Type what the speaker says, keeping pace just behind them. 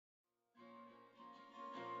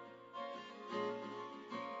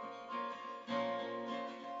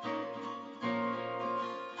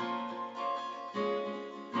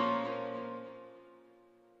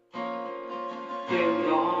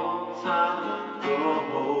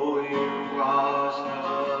So you crossed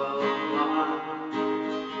the line,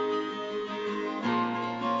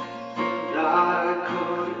 and I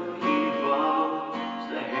couldn't even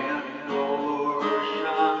stand your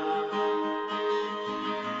shine.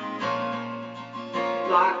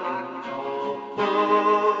 Like an old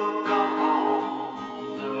book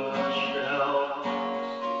on the shelf,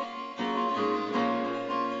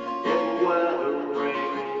 it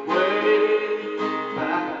weathering way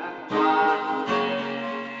back my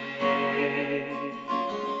name.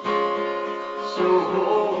 So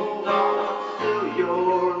hold on to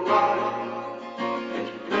your life,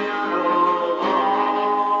 it's been a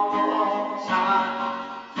long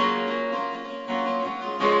time.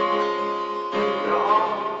 And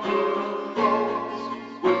all the roads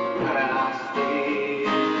we passed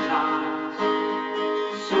these times,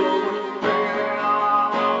 so it's been a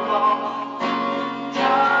long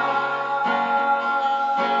time.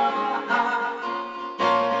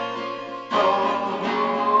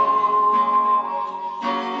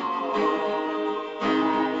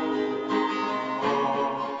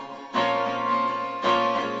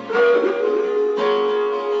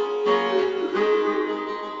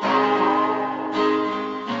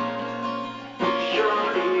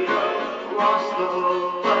 Journey across the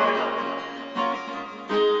land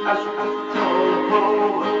as we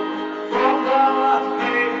tumble from the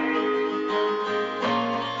hand.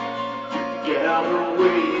 Together we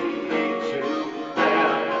made to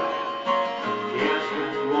bear. Yes,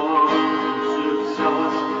 with one to tell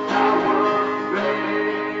us our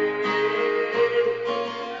fate.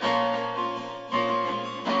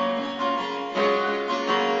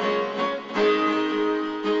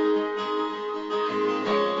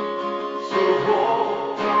 So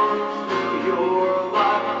hold on to your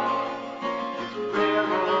life, it's been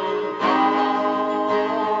a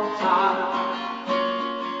long time.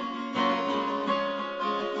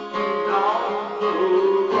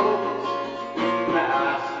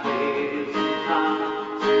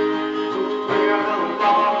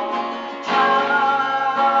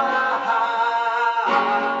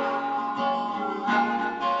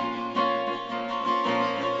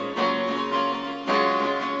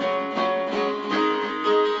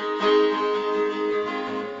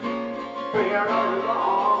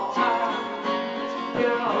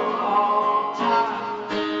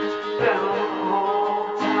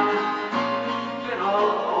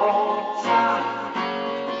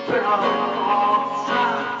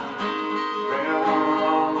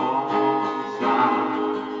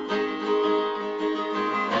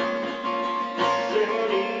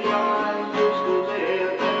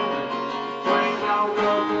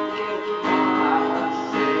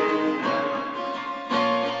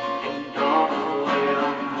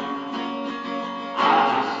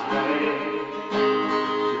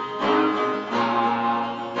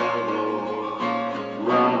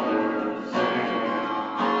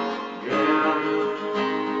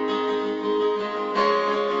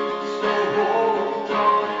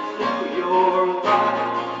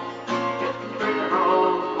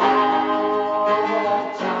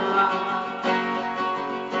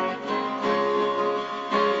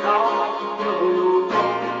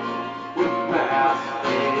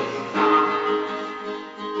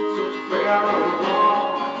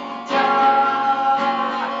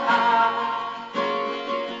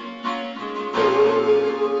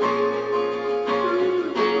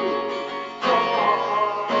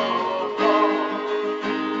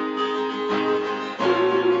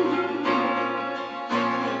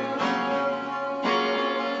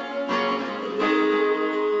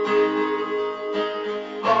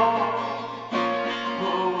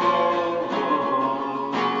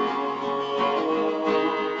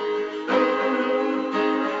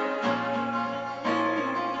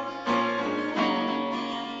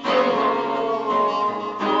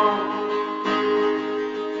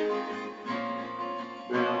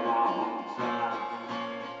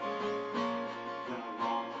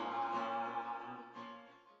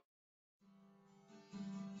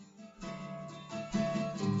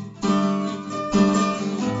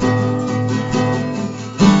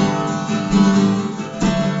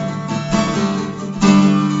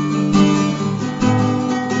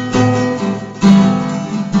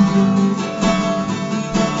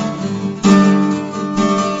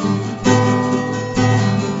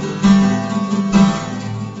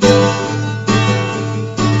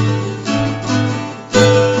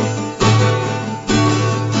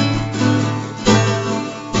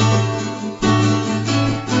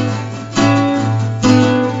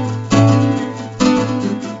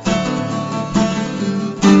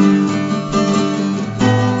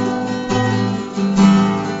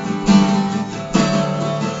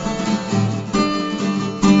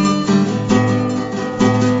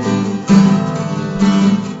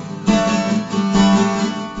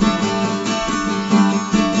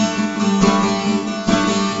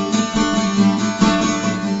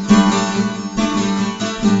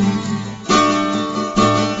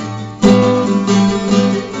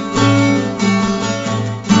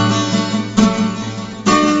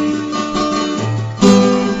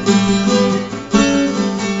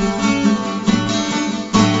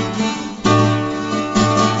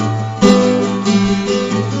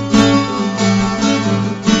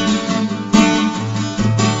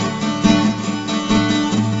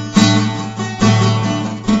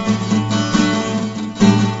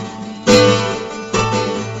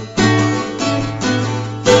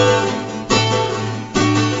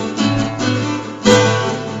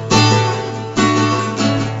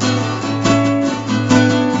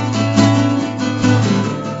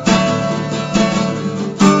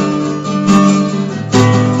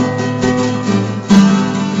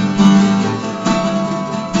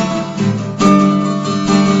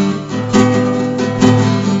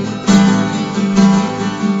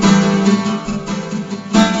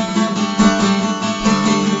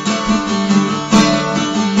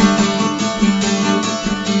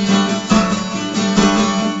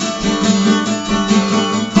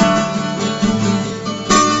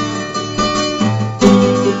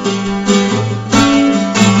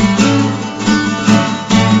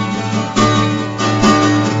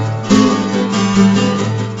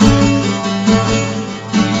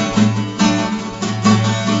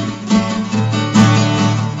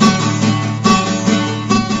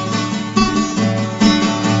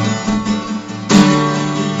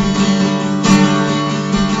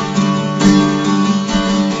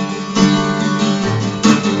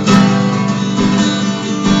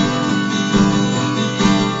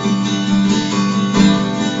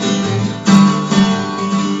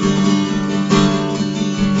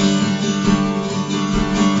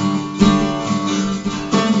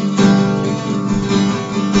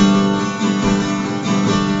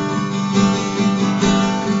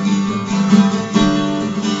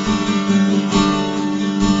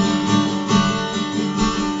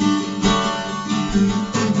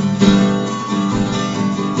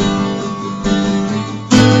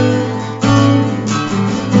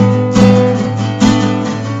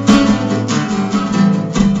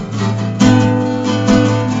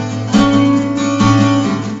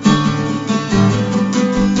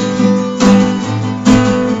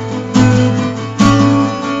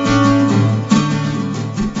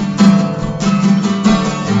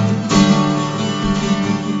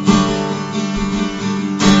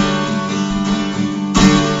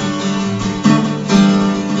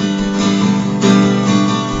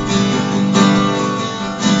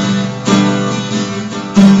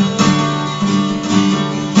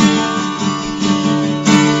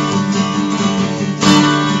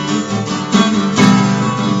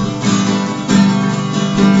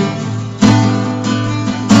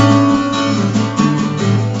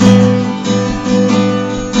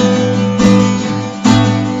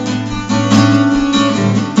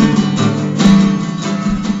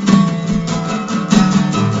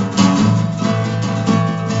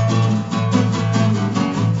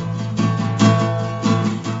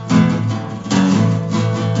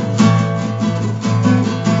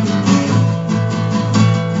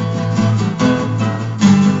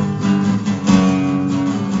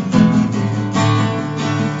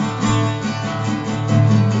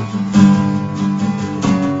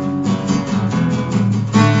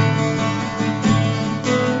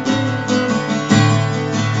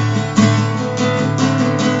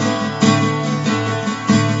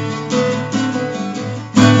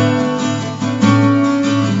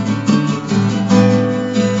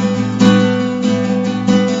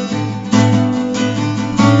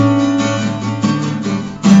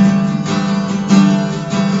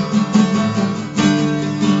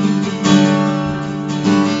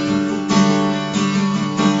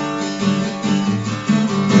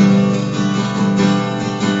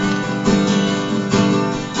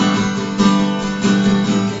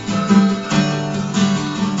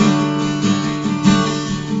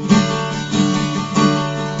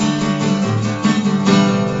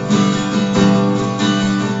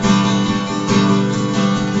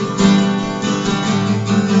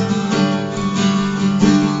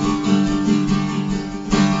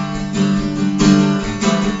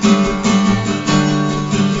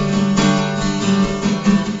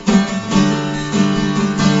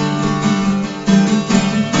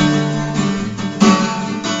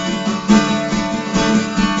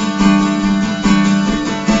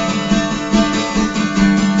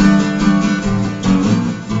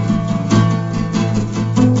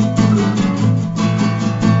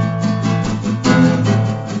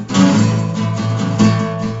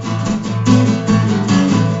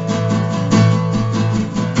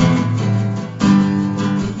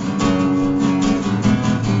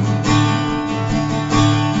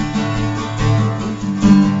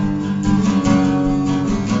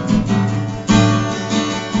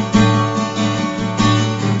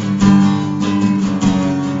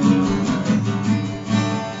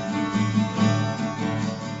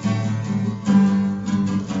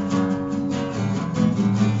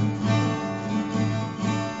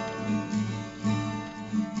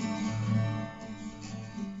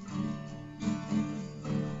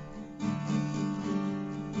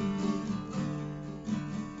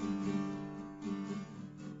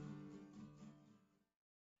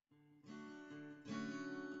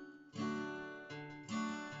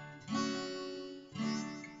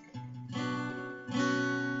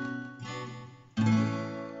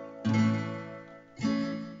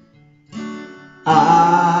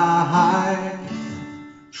 I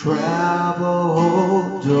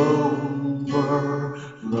traveled over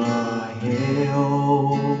the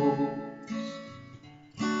hill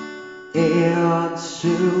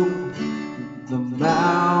into the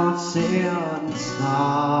mountain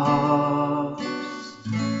tops.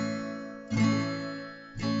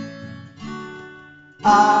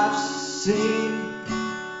 I've seen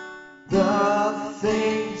the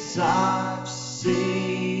things I've seen,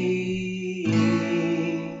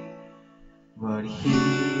 but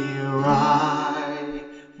here I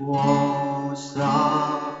won't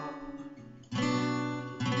stop.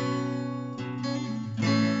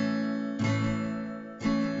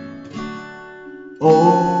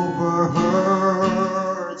 Over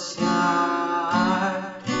her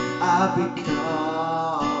time, I've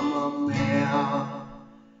become a man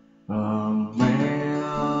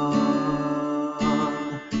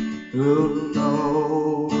who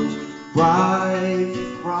knows right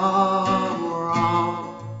from wrong.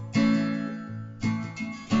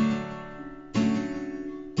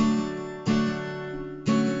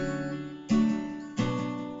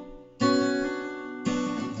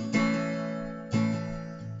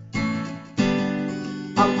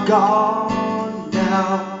 I'm gone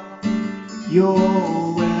now,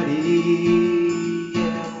 you're ready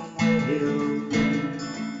and willing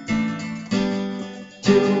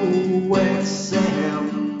to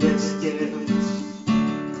accept this gift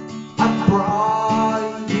I brought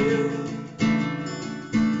you.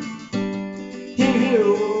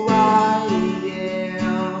 Here I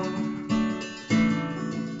am,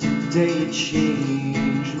 today a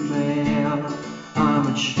changed man. I'm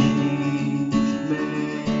a changed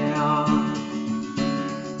man.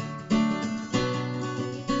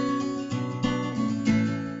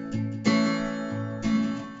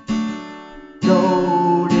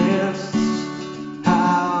 Notice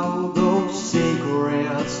how those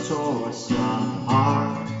cigarettes tore some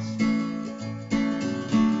hearts.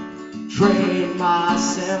 Train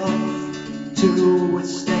myself to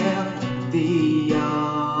withstand the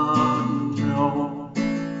unknown.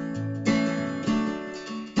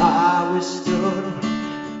 I withstood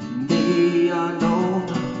the unknown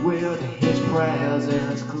with his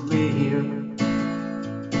presence clear.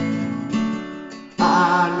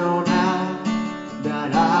 I know now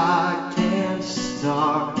that I can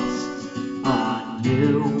start a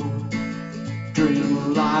new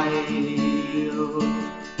dream life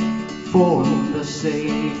for the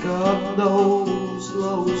sake of those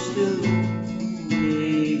close to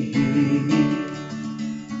me.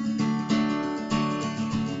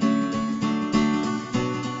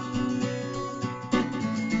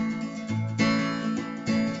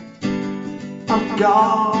 I'm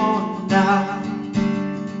gone now,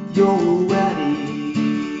 you're ready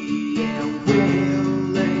and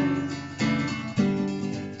willing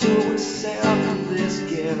to accept this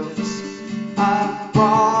gift I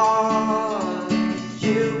brought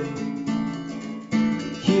you.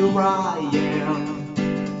 Here I am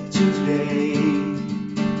today,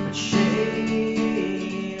 a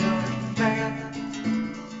changed man.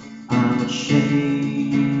 I'm a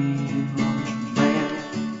changed man.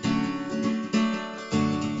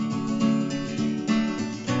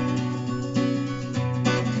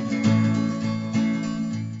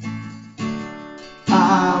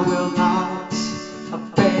 I will not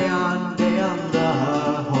abandon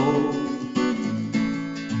the hope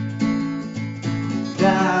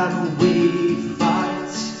that we fight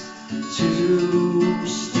to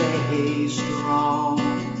stay strong.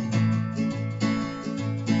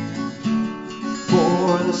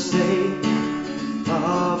 For the sake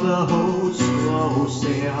of the host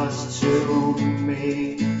closest to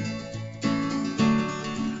me,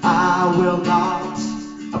 I will not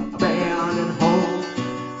abandon hope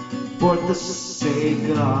for the sake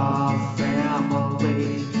of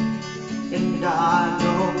family. And I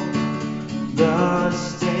know the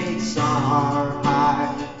stakes are high.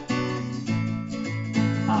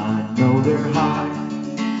 I know they're high.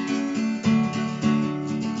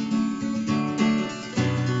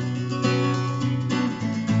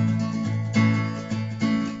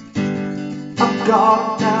 I'm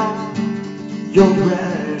gone now, you're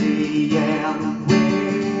ready and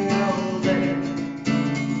willing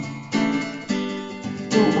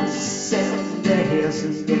to accept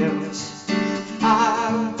this gift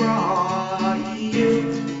I brought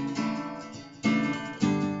you.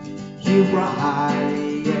 Here I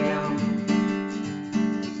am,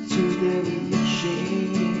 today a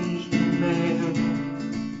changed man.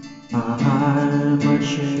 I'm a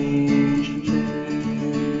changed man.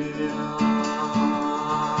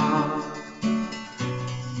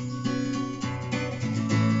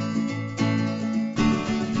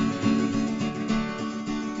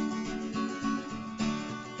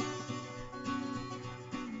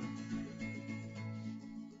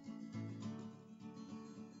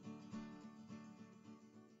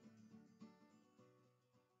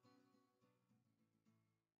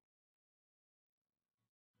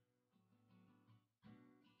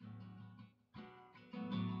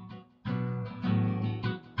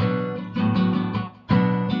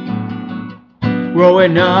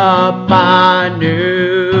 Growing up, I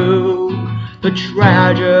knew the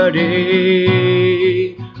tragedy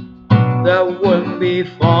that would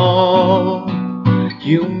befall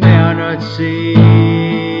humanity.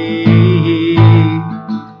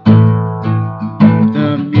 The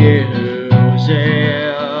music,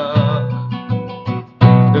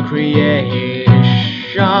 the creations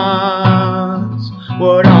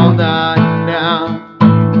would all die down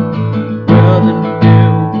with a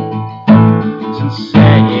new sensations.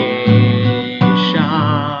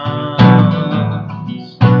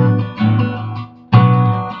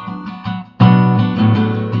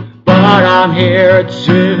 But I'm here to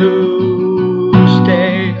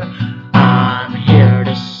stay. I'm here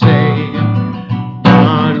to say,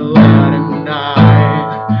 not let him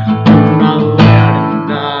die. Do not let him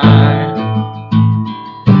die.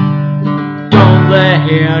 Don't let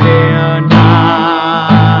him die.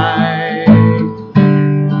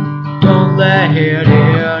 Don't let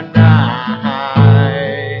him die.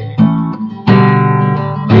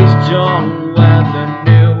 Please don't let the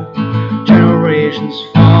new generations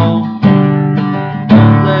fall.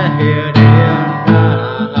 Don't let him die.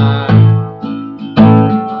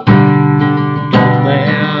 Don't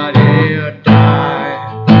let him die.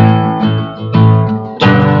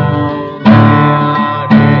 Don't let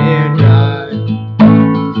him die.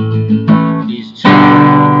 Please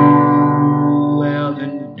don't let the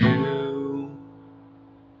new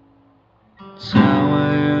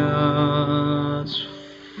towers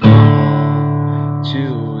fall to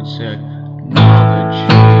technology.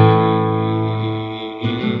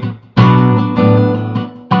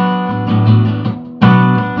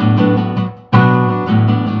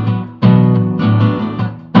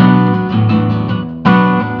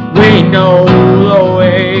 We know the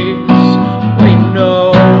waves, we know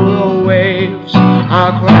the waves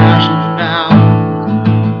are crashing now.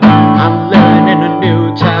 I'm living in a new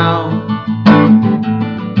town,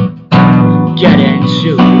 getting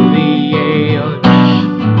to the edge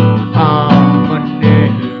of a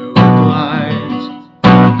new light.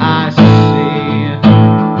 I see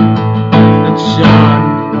the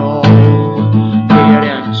tunnel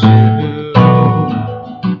leading to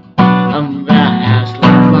a vast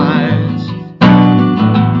light.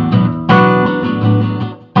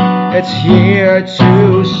 It's here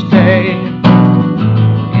to stay,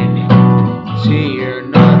 and it's here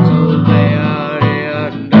not to let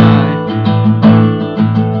it die.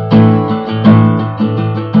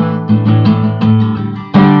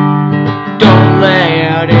 Don't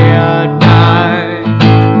let it die.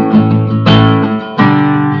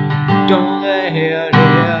 Don't let it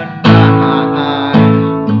die.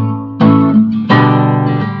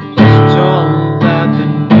 Please don't let the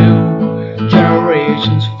new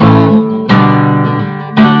generations fall.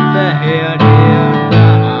 Don't let it die.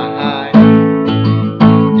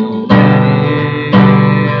 Don't let it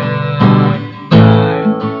die.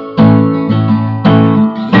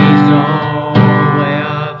 Please don't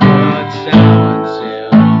let the talents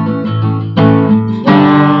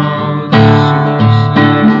fall to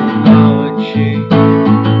technology.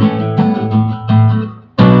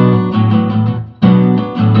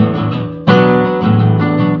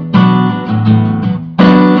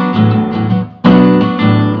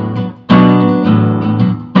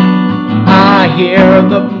 I hear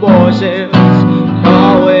the voices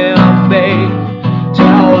calling me,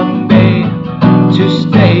 telling me to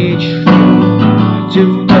stay true to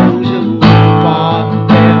those who fought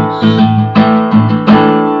this.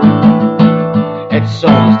 It's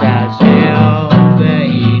almost as if they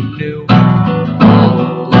knew all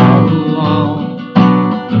along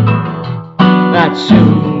that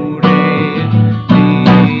someday the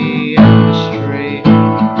industry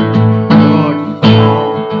would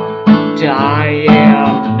fall, dying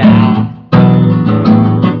now.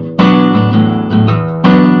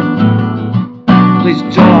 Please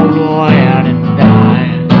don't let him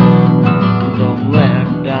die. Don't let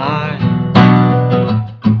him die.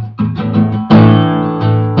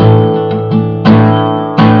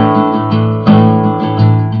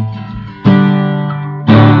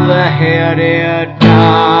 Don't let him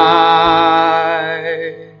die.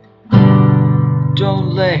 Don't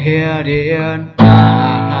let him die.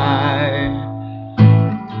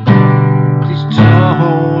 Please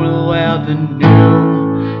don't let the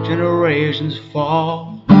new generations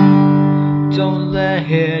fall. Don't let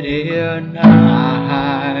it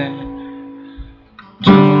die.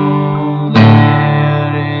 Don't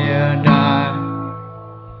let it die.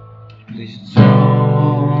 Please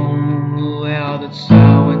don't let the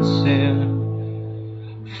silence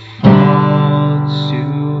fall to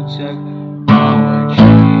technology.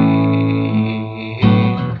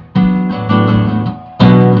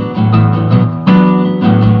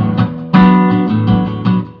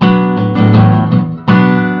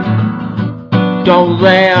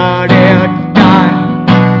 let it die.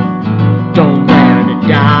 Don't let it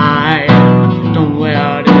die. Don't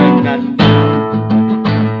let it die.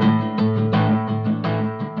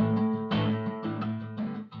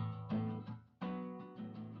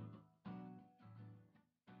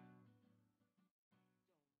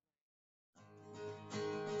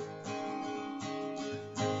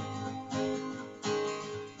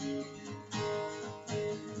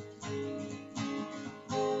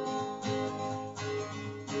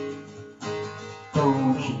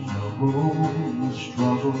 Don't you know the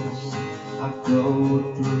struggles I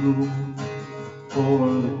go through for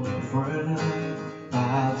looking friend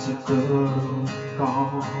that's a good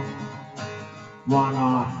gone? Why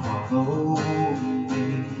not follow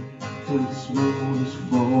me to the smoothest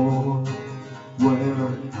floor where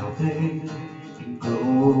nothing can go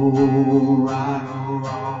right or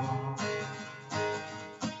wrong?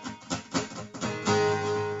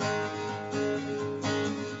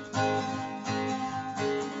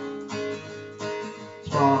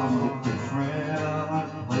 From the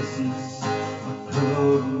different places I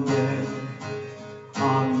could live,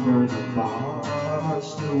 under the bar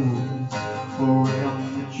stools or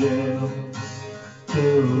in the jails. Do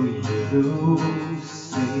you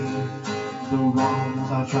see the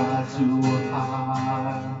wrongs I try to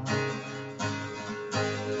hide?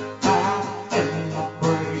 I am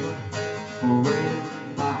afraid for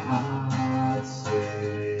it might say.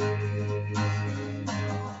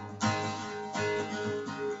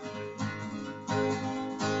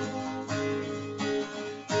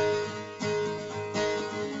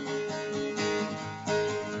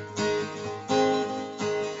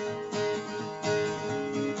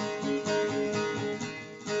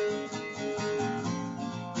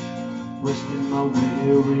 Resting my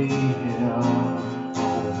weary head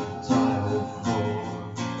on the tile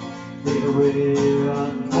floor, weary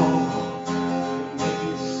and cold,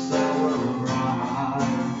 beneath sour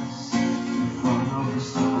eyes, in front of the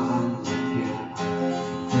signs again,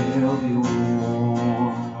 feel the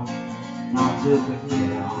warm, not to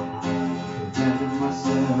begin, preventing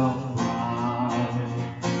myself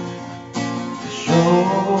right,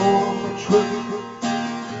 show the truth,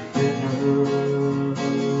 bitter.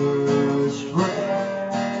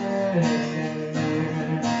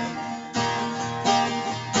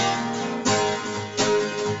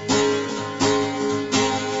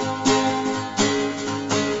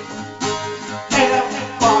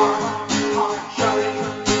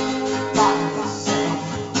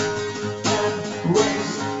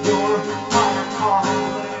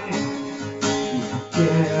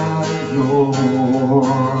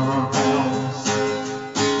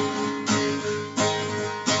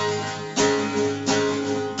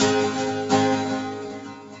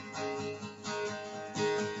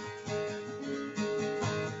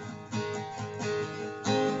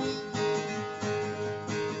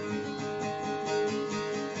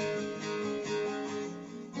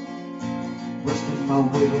 Resting my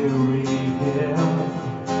weary head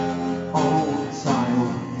on the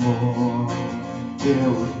tile floor,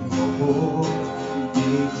 there with no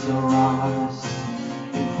needs arise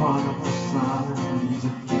in front of the signs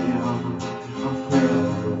again. I'm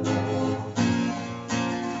fairly warm,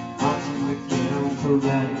 not to begin to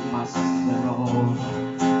let myself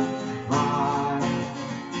right,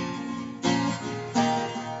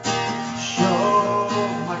 show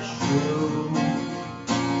my truth.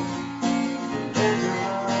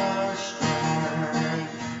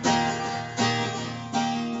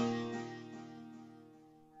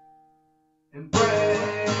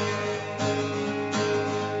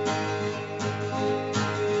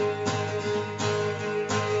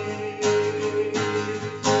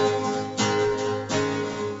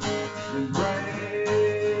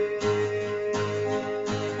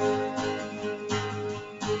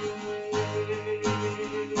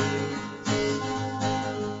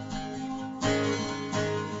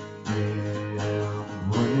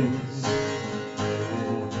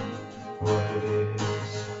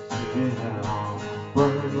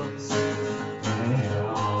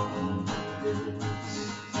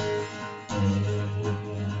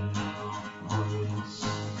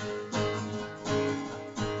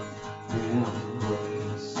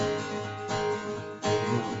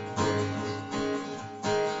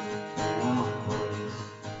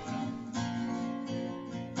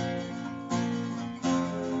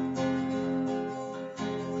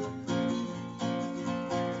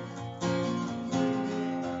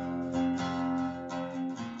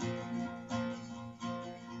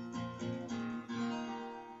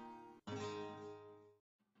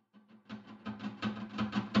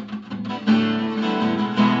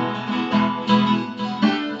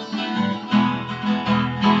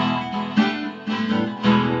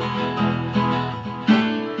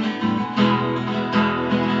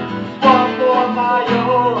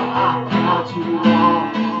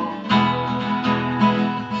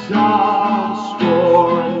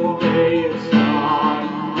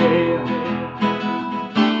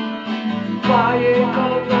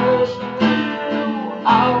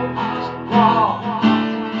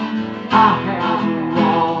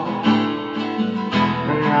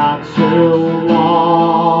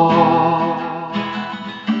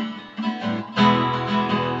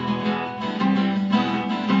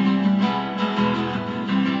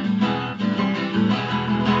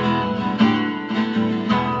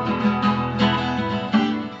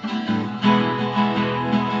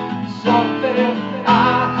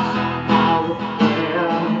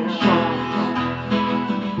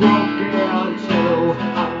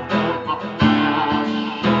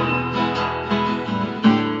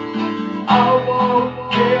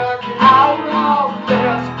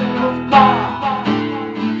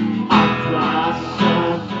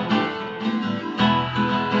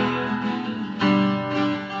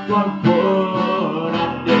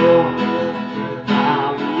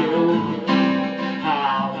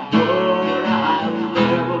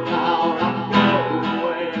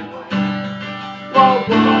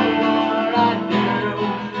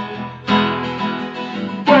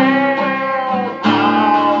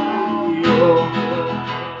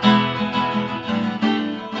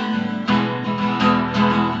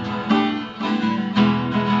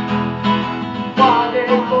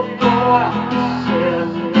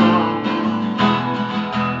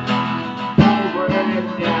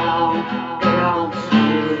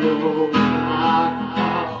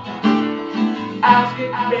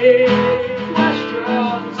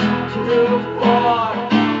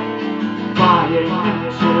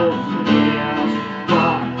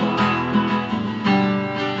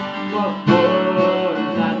 what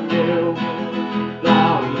would I do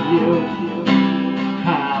without you?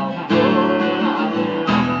 How would I live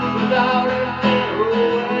without you?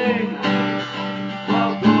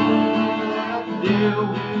 What would I do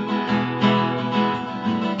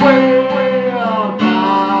without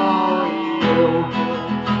you?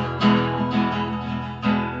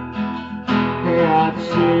 Had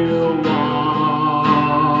too long,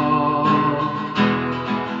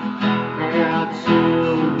 had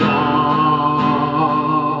too long,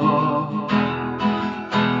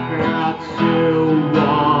 had too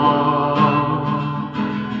long.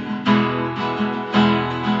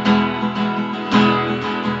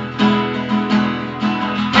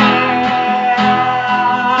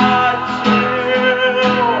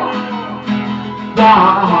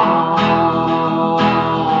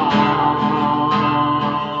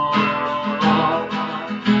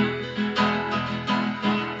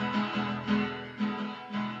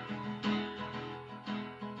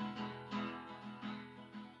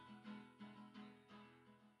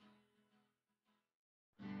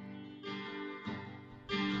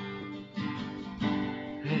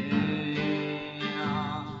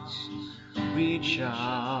 Hands reach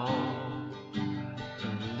out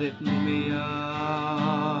and lift me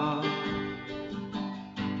up.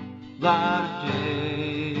 Like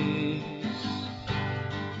days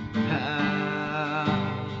passed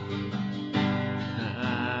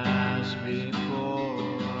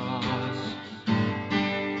before us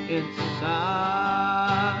in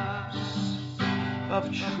times of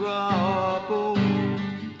trouble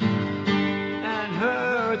and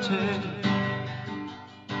hurting.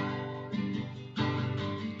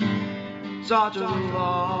 Such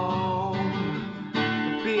along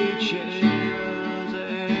the beaches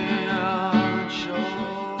and shore.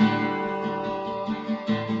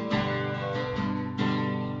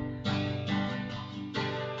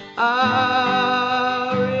 I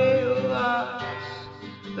realize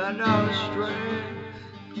that no strength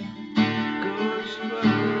goes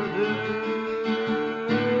further.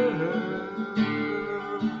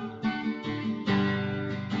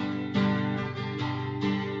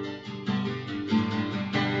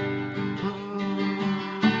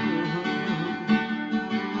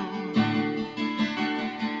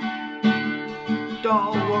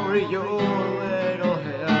 Don't worry your little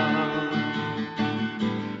head,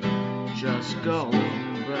 just go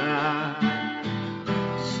back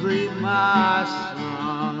to sleep, my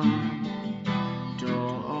son.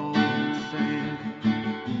 Don't think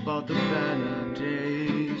about the bad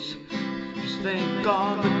days, just think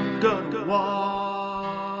on the good ones.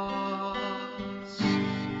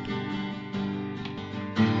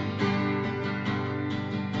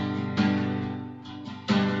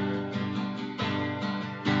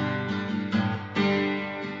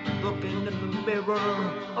 Looking in the mirror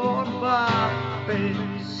on my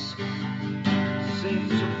face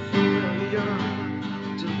seems so familiar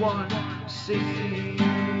to one who seems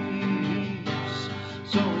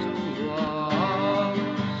so lost.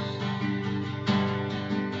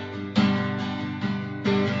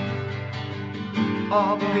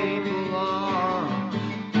 All people are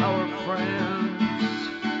our friends,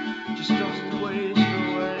 just don't waste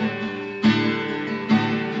away.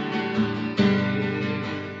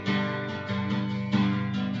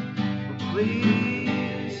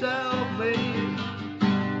 Please help me,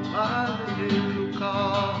 I do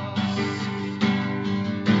cause.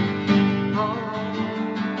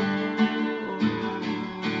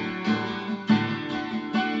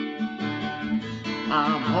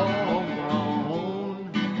 I'm homegrown,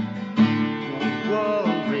 won't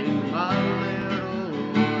worry my little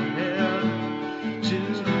head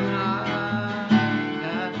tonight.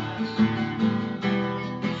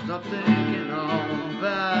 Stop thinking on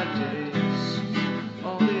bad days,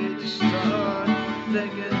 only to start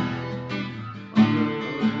thinking on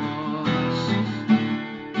good ones.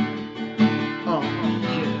 Oh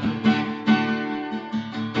yeah.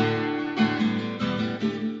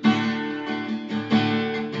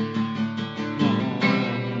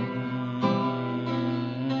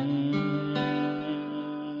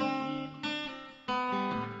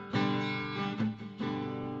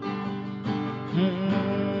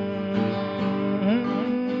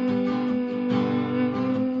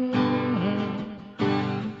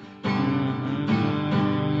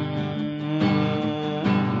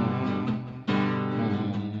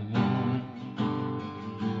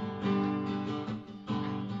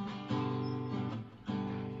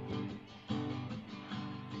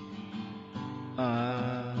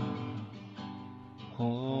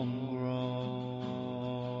 Homegrown.